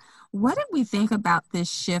everywhere. What did we think about this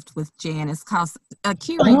shift with Janice? Because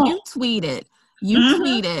Akira, you tweeted,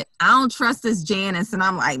 I don't trust this Janice. And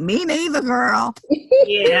I'm like, me neither, girl.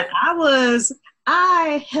 Yeah,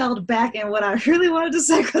 I held back in what I really wanted to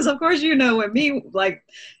say, because of course, with me, like,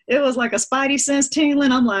 it was like a spidey sense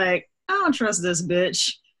tingling. I'm like, I don't trust this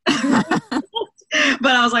bitch.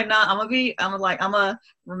 But I was like, nah, I'm gonna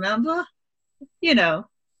remember,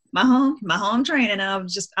 my home training, and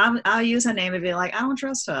I'll use her name and be like, I don't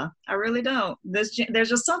trust her. I really don't. There's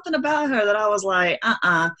just something about her that I was like,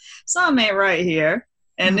 something ain't right here.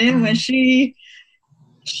 And then when she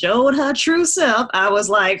showed her true self, I was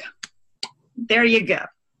like, there you go.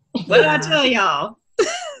 What did I tell y'all?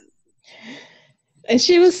 And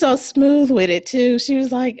she was so smooth with it too. She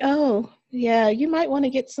was like, oh, yeah, you might want to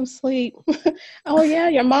get some sleep. Oh, yeah,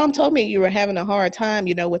 your mom told me you were having a hard time,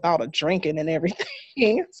 with all the drinking and everything.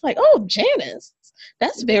 It's like, oh, Janice.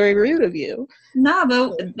 That's very rude of you. No,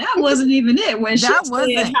 but that wasn't even it. When she That said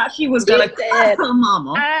wasn't- how she was gonna cut her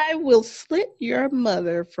mama. I will slit your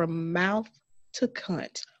mother from mouth to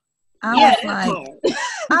cunt. I Yeah, was that like, part.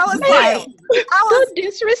 I was Damn. like, I Good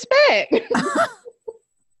disrespect.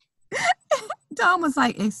 Dom was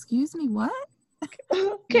like, excuse me, what?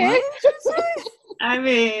 Okay. What did you say? I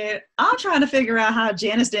mean, I'm trying to figure out how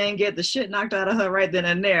Janice didn't get the shit knocked out of her right then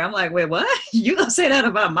and there. I'm like, wait, what? You gonna say that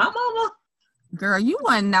about my mama? Girl, you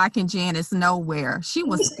wasn't knocking Janice nowhere. She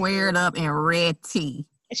was squared up in red tea.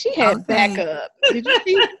 She had Okay. backup. Did you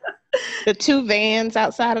see the 2 vans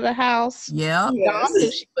outside of the house? Yep. Dom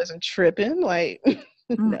knew she wasn't tripping. Like,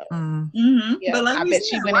 no. Mm-mm. Mm-hmm. Yeah, But like I we bet said,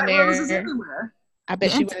 she went in white roses there. everywhere. I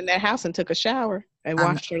bet The she int- went in that house and took a shower and I know.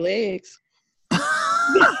 washed her legs.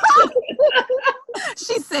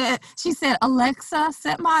 she said, Alexa,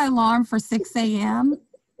 set my alarm for 6 a.m.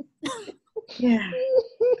 Yeah.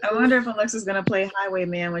 I wonder if Alexa's gonna play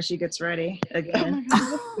Highwayman when she gets ready again.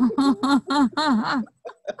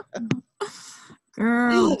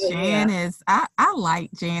 Girl, Yeah. Janice. I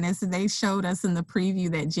like Janice. And they showed us in the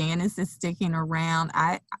preview that Janice is sticking around.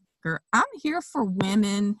 Girl, I'm here for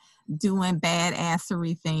women doing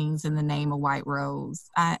badassery things in the name of White Rose.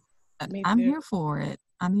 Me I'm too. here for it.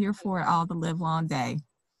 I'm here for it all the live long day.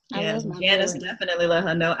 I Yes, love my Janice villain. definitely let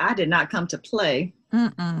her know I did not come to play.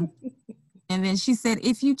 Mm-mm. And then she said,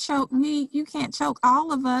 if you choke me, you can't choke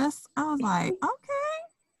all of us. I was like, okay.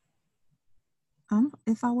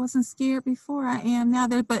 If I wasn't scared before, I am now.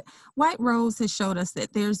 But White Rose has showed us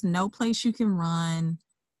that there's no place you can run.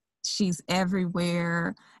 She's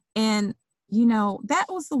everywhere. And, you know, that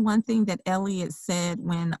was the one thing that Elliot said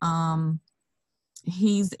when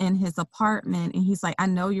he's in his apartment and he's like, I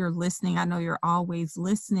know you're listening. I know you're always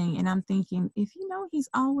listening. And I'm thinking, if you know he's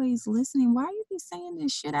always listening, why are you be saying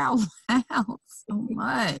this shit out loud so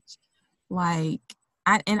much? Like,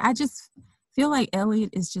 I just feel like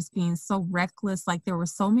Elliot is just being so reckless. Like there were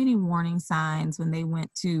so many warning signs when they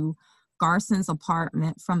went to Garson's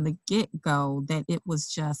apartment from the get-go that it was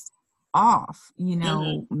just off. You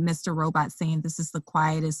know, Mr. Robot saying this is the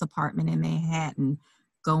quietest apartment in Manhattan,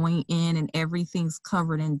 going in and everything's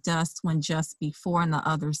covered in dust, when just before in the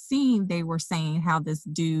other scene they were saying how this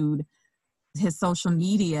dude, his social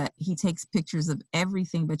media, he takes pictures of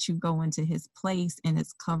everything, but you go into his place and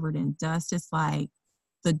it's covered in dust. It's like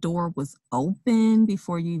the door was open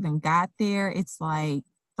before you even got there. It's like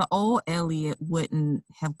the old Elliot wouldn't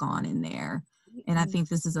have gone in there. And I think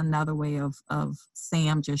this is another way of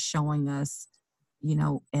Sam just showing us, you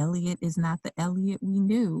know, Elliot is not the Elliot we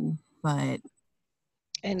knew. But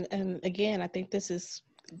And again, I think this is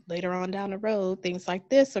later on down the road, things like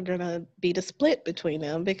this are going to be the split between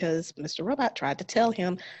them because Mr. Robot tried to tell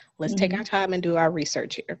him, let's take our time and do our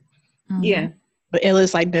research here. Yeah. But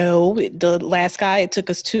Ella's like, no, the last guy, it took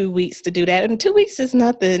us 2 weeks to do that. And 2 weeks is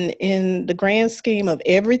nothing in the grand scheme of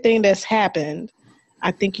everything that's happened.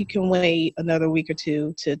 I think you can wait another week or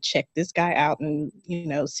two to check this guy out and, you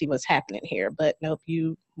know, see what's happening here. But nope,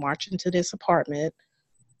 you march into this apartment,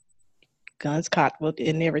 guns cocked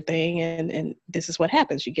and everything, and this is what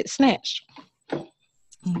happens. You get snatched.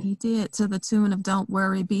 and he did, to the tune of Don't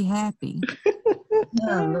Worry, Be Happy.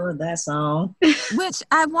 Oh, Lord, that song. Which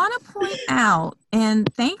I want to point out,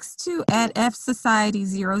 and thanks to at F Society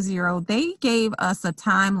 00, they gave us a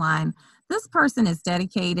timeline. This person is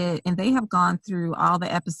dedicated and they have gone through all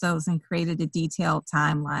the episodes and created a detailed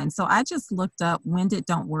timeline. So I just looked up, when did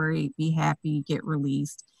Don't Worry, Be Happy get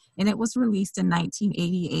released? And it was released in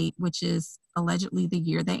 1988, which is allegedly the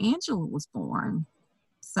year that Angela was born.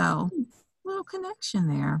 So, little connection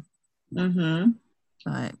there.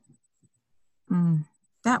 But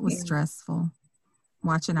that was stressful.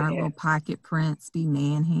 Watching our little pocket prince be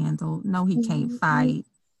manhandled. No, he can't fight.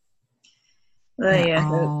 At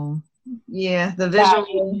all. Yeah, the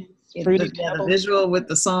visual, the visual with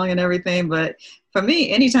the song and everything. But for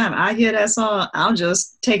me, anytime I hear that song, I'm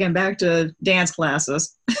just taken back to dance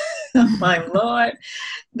classes. I'm like, Lord,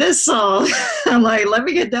 this song. I'm like, let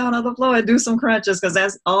me get down on the floor and do some crunches, because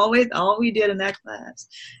that's always all we did in that class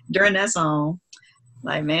during that song.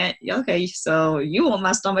 Like, man, okay, so you want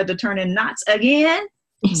my stomach to turn in knots again?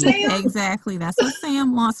 Yeah, exactly. That's what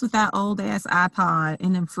Sam wants with that old ass iPod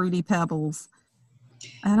and them Fruity Pebbles.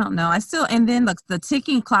 I don't know. And then the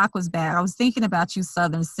ticking clock was bad. I was thinking about you,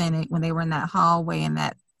 Southern Cynic, when they were in that hallway and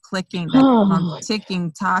that clicking, that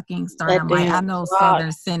ticking, talking started. I'm like, I know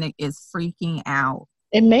Southern Cynic is freaking out.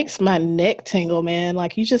 It makes my neck tingle, man.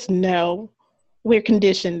 Like, you just know we're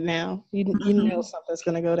conditioned now. You know something's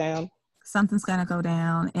going to go down. Something's gonna go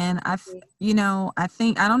down. And I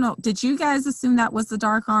think, I don't know, did you guys assume that was the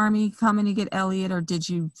Dark Army coming to get Elliot, or did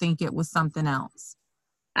you think it was something else?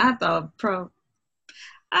 I thought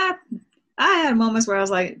I had moments where I was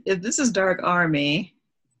like, if this is Dark Army,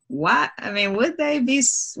 why? I mean, would they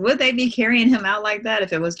be carrying him out like that?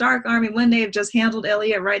 If it was Dark Army, wouldn't they have just handled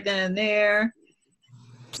Elliot right then and there?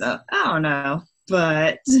 So I don't know,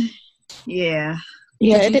 but yeah.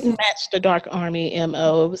 Yeah, it didn't match the Dark Army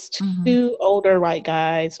MO. It was two older white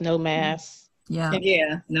guys, no masks.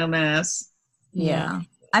 Yeah, no masks. Yeah.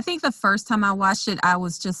 I think the first time I watched it, I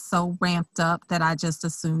was just so ramped up that I just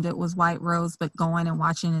assumed it was White Rose. But going and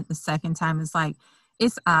watching it the second time, it's like,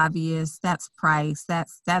 it's obvious. That's Price.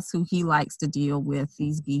 That's who he likes to deal with,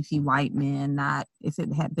 these beefy white men. Not, if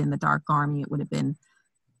it had been the Dark Army, it would have been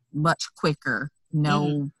much quicker.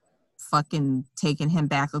 No fucking taking him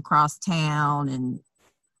back across town. And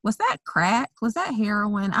was that crack? Was that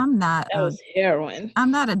heroin? That was heroin. I'm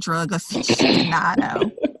not a drug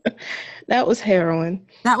aficionado. That was heroin.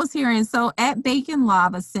 That was heroin. So at Bacon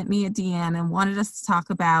Lava sent me a DM and wanted us to talk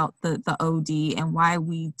about the OD and why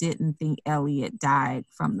we didn't think Elliot died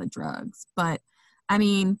from the drugs. But I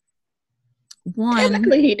mean,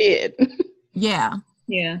 technically he did. Yeah.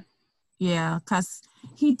 Yeah. Yeah, because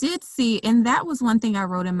he did see, and that was one thing I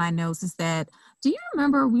wrote in my notes, is that, do you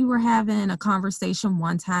remember we were having a conversation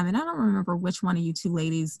one time, and I don't remember which one of you two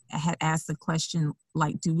ladies had asked the question,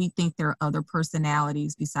 like, do we think there are other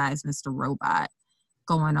personalities besides Mr. Robot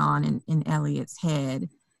going on in Elliot's head?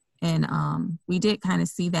 And we did kind of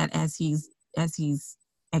see that as he's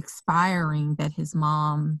expiring, that his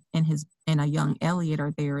mom and a young Elliot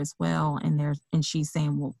are there as well, and she's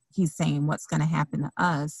saying, well, he's saying, what's going to happen to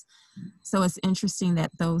us? So it's interesting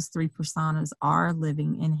that those three personas are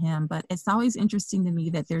living in him, but it's always interesting to me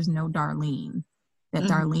that there's no Darlene, that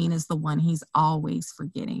Darlene is the one he's always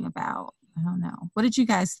forgetting about. I don't know. What did you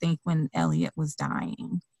guys think when Elliot was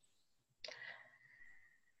dying?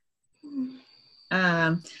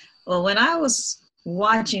 Well, when I was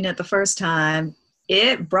watching it the first time,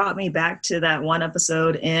 it brought me back to that one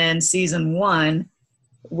episode in season 1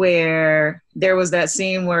 where there was that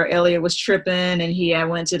scene where Elliot was tripping and he had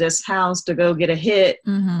went to this house to go get a hit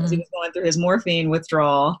because he was going through his morphine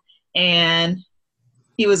withdrawal, and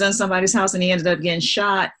he was in somebody's house and he ended up getting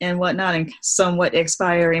shot and whatnot and somewhat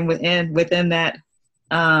expiring within that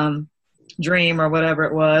dream or whatever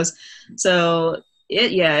it was. So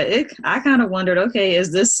I kind of wondered, okay,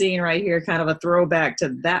 is this scene right here kind of a throwback to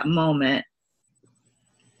that moment?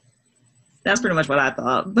 That's pretty much what I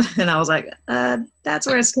thought. And I was like, that's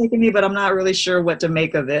where it's taking me, but I'm not really sure what to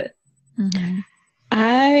make of it.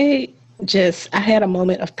 I had a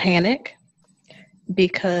moment of panic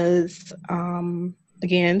because,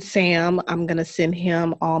 again, Sam, I'm going to send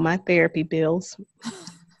him all my therapy bills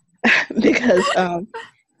because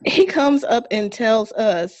he comes up and tells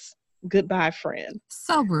us, goodbye, friend.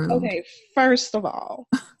 So rude. Okay, first of all,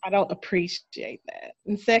 I don't appreciate that.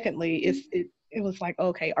 And secondly, it was like,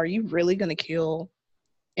 okay, are you really going to kill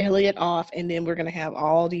Elliot off? And then we're going to have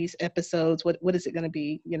all these episodes. What is it going to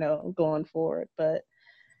be, going forward? But,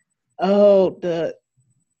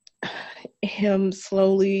 him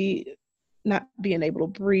slowly not being able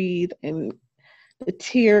to breathe and the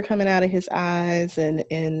tear coming out of his eyes and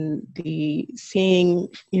the seeing,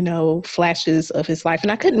 flashes of his life.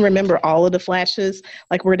 And I couldn't remember all of the flashes.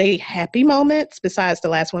 Like, were they happy moments besides the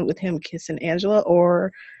last one with him kissing Angela,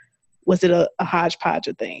 or was it a hodgepodge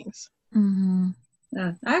of things? I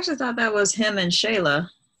actually thought that was him and Shayla.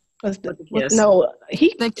 The kiss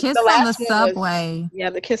on the subway.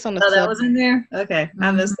 The kiss on the subway. That was in there? Okay,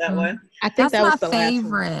 I missed that one. I think that was the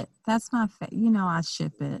favorite. Last one. That's my favorite. I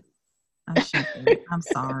ship it. I'm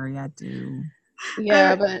sorry, I do.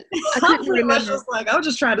 Yeah, but I couldn't remember. I was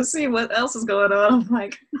just trying to see what else is going on. I'm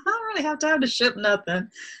like, I don't really have time to ship nothing.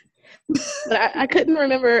 But I couldn't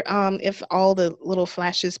remember if all the little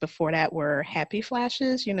flashes before that were happy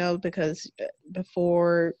flashes, because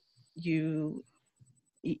before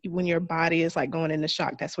when your body is like going into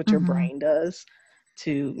shock, that's what your brain does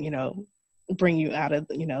to, bring you out of,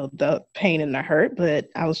 the pain and the hurt. But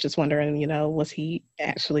I was just wondering, was he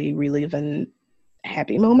actually reliving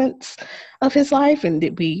happy moments of his life? And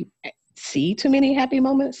did we see too many happy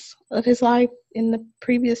moments of his life in the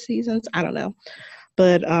previous seasons? I don't know.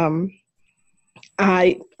 But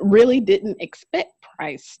I really didn't expect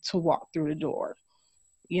Price to walk through the door.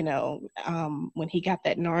 When he got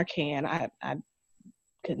that Narcan, I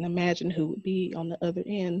couldn't imagine who would be on the other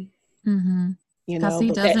end. Because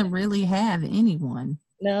he doesn't really have anyone.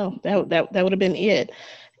 No, that would have been it.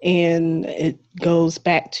 And it goes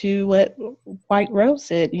back to what White Rose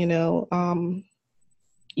said,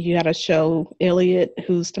 you got to show Elliot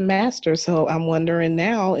who's the master. So I'm wondering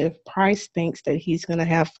now if Price thinks that he's going to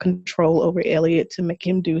have control over Elliot to make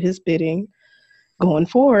him do his bidding going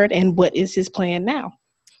forward. And what is his plan now?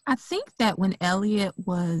 I think that when Elliot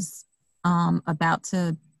was about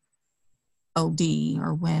to OD,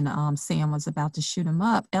 or when Sam was about to shoot him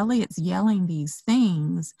up, Elliot's yelling these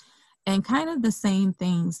things, and kind of the same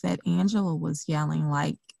things that Angela was yelling,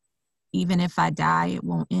 like, even if I die, it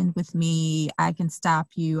won't end with me. I can stop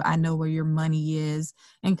you. I know where your money is,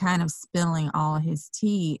 and kind of spilling all his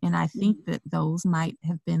tea. And I think that those might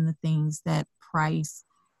have been the things that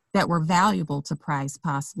were valuable to Price,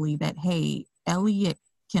 possibly, that, hey, Elliot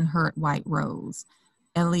can hurt White Rose.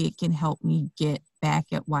 Elliot can help me get back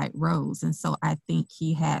at White Rose. And so I think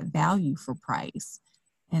he had value for Price,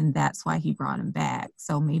 and that's why he brought him back.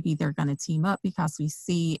 So maybe they're going to team up, because we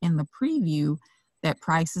see in the preview that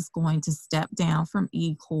Price is going to step down from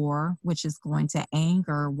E-Corps, which is going to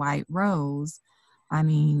anger White Rose. I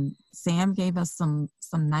mean, Sam gave us some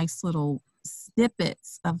nice little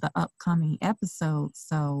snippets of the upcoming episodes,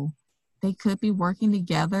 so they could be working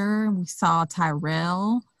together. We saw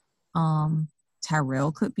Tyrell.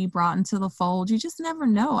 Tyrell could be brought into the fold. You just never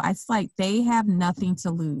know. It's like they have nothing to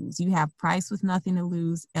lose. You have Price with nothing to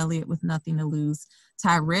lose, Elliot with nothing to lose.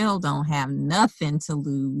 Tyrell don't have nothing to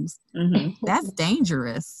lose. Mm-hmm. That's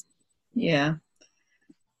dangerous. Yeah.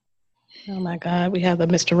 Oh my God, we have the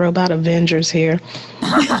Mr. Robot Avengers here.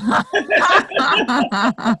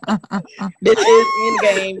 This is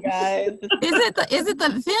Endgame, guys. Is it the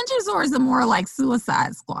Avengers, or is it more like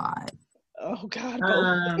Suicide Squad? Oh God.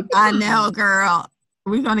 I know, girl.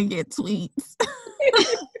 We're gonna get tweets.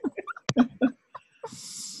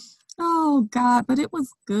 Oh God, but it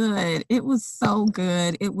was good. It was so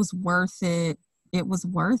good. It was worth it. It was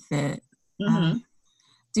worth it. Mm-hmm.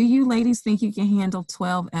 Do you ladies think you can handle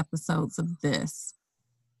 12 episodes of this?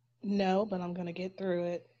 No, but I'm gonna get through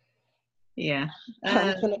it. Yeah.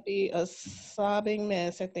 It's gonna be a sobbing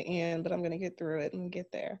mess at the end, but I'm gonna get through it and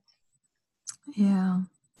get there. Yeah.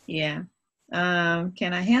 Yeah.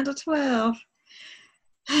 Can I handle 12?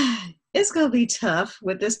 It's gonna be tough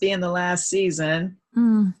with this being the last season.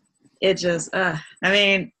 It just, I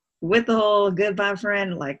mean, with the whole Goodbye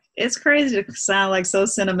Friend, like, it's crazy to sound like so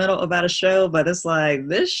sentimental about a show, but it's like,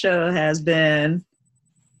 this show has been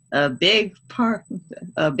a big part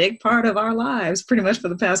of our lives pretty much for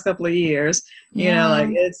the past couple of years. Yeah. You know,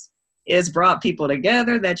 like, it's brought people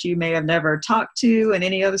together that you may have never talked to in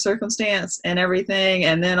any other circumstance and everything.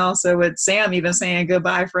 And then also with Sam even saying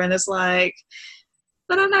goodbye, friend, it's like,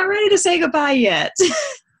 but I'm not ready to say goodbye yet.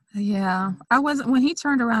 Yeah. I wasn't, when he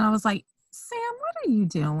turned around, I was like, Sam, what are you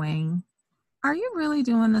doing? Are you really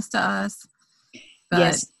doing this to us? But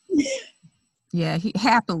yes. Yeah, he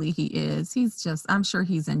is. He's just, I'm sure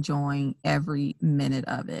he's enjoying every minute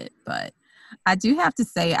of it. But I do have to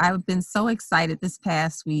say, I've been so excited this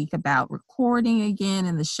past week about recording again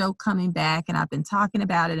and the show coming back. And I've been talking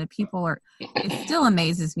about it, and it still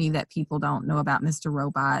amazes me that people don't know about Mr.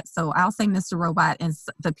 Robot. So I'll say Mr. Robot, and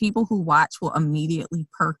the people who watch will immediately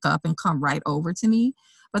perk up and come right over to me.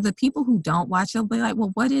 But the people who don't watch, they'll be like,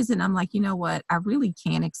 well, what is it? And I'm like, you know what? I really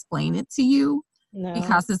can't explain it to you. No.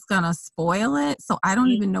 Because it's going to spoil it. So I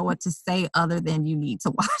don't even know what to say other than you need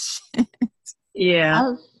to watch it.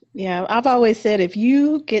 Yeah. I've always said, if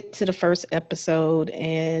you get to the first episode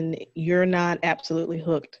and you're not absolutely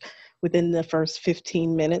hooked within the first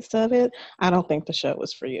 15 minutes of it, I don't think the show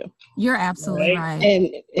was for you. You're absolutely right.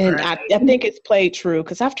 And right. I think it's played true,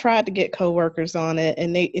 because I've tried to get coworkers on it,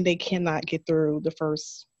 and they cannot get through the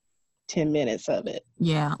first 10 minutes of it.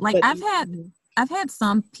 Yeah. Like, I've had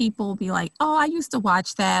some people be like, oh, I used to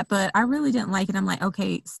watch that, but I really didn't like it. I'm like,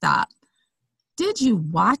 okay, stop. Did you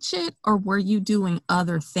watch it, or were you doing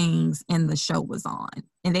other things and the show was on?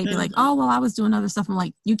 And they'd be like, oh, well, I was doing other stuff. I'm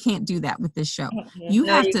like, you can't do that with this show. You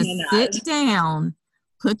have to sit down,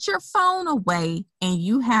 put your phone away, and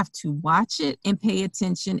you have to watch it and pay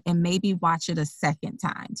attention, and maybe watch it a second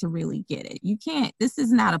time to really get it. You can't. This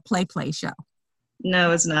is not a play show.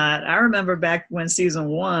 No, it's not. I remember back when season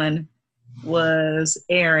 1 was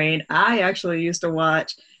airing, I used to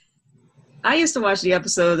watch the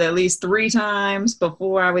episodes at least 3 times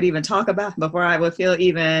before I would feel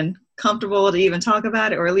even comfortable to even talk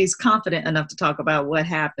about it, or at least confident enough to talk about what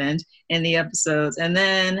happened in the episodes. And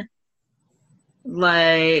then,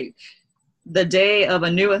 like, the day that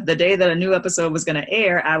a new episode was going to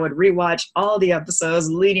air, I would rewatch all the episodes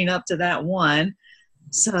leading up to that one.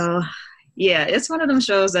 So yeah, it's one of them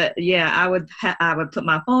shows that, I would put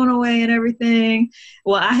my phone away and everything.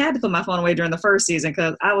 Well, I had to put my phone away during the first season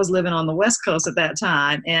because I was living on the West Coast at that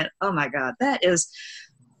time. And oh my God, that is,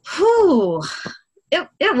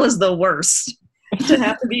 it that was the worst. To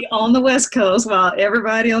have to be on the West Coast while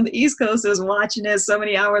everybody on the East Coast is watching it so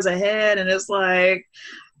many hours ahead, and it's like,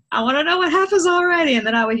 I want to know what happens already. And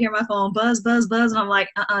then I would hear my phone buzz, buzz, buzz, and I'm like,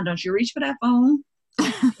 don't you reach for that phone.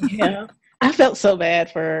 Yeah, I felt so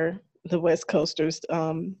bad for the West Coasters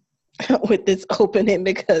with this opening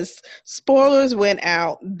because spoilers went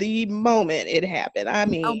out the moment it happened. I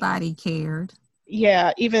mean, nobody cared.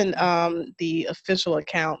 Yeah, even the official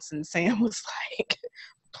accounts, and Sam was like,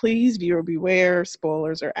 please, viewer beware,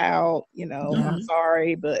 spoilers are out, I'm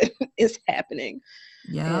sorry, but it's happening.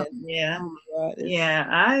 Yeah. Yeah. Oh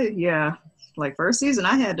Like first season,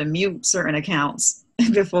 I had to mute certain accounts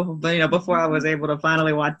before I was able to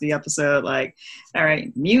finally watch the episode. Like, all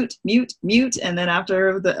right, mute. And then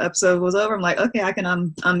after the episode was over, I'm like, okay, I can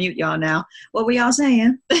unmute y'all now. What were y'all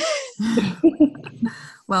saying?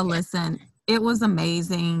 Well, listen, it was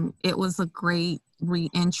amazing. It was a great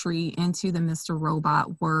re-entry into the Mr.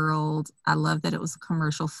 Robot world. I love that it was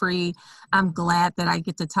commercial free. I'm glad that I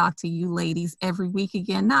get to talk to you ladies every week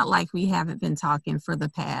again. Not like we haven't been talking for the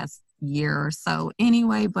past year or so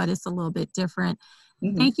anyway, but it's a little bit different.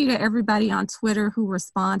 Mm-hmm. Thank you to everybody on Twitter who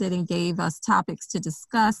responded and gave us topics to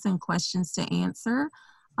discuss and questions to answer.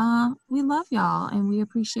 We love y'all and we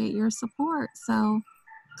appreciate your support. So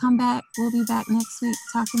come back. We'll be back next week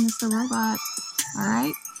talking Mr. Robot. All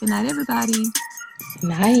right. Good night, everybody.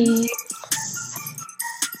 Night.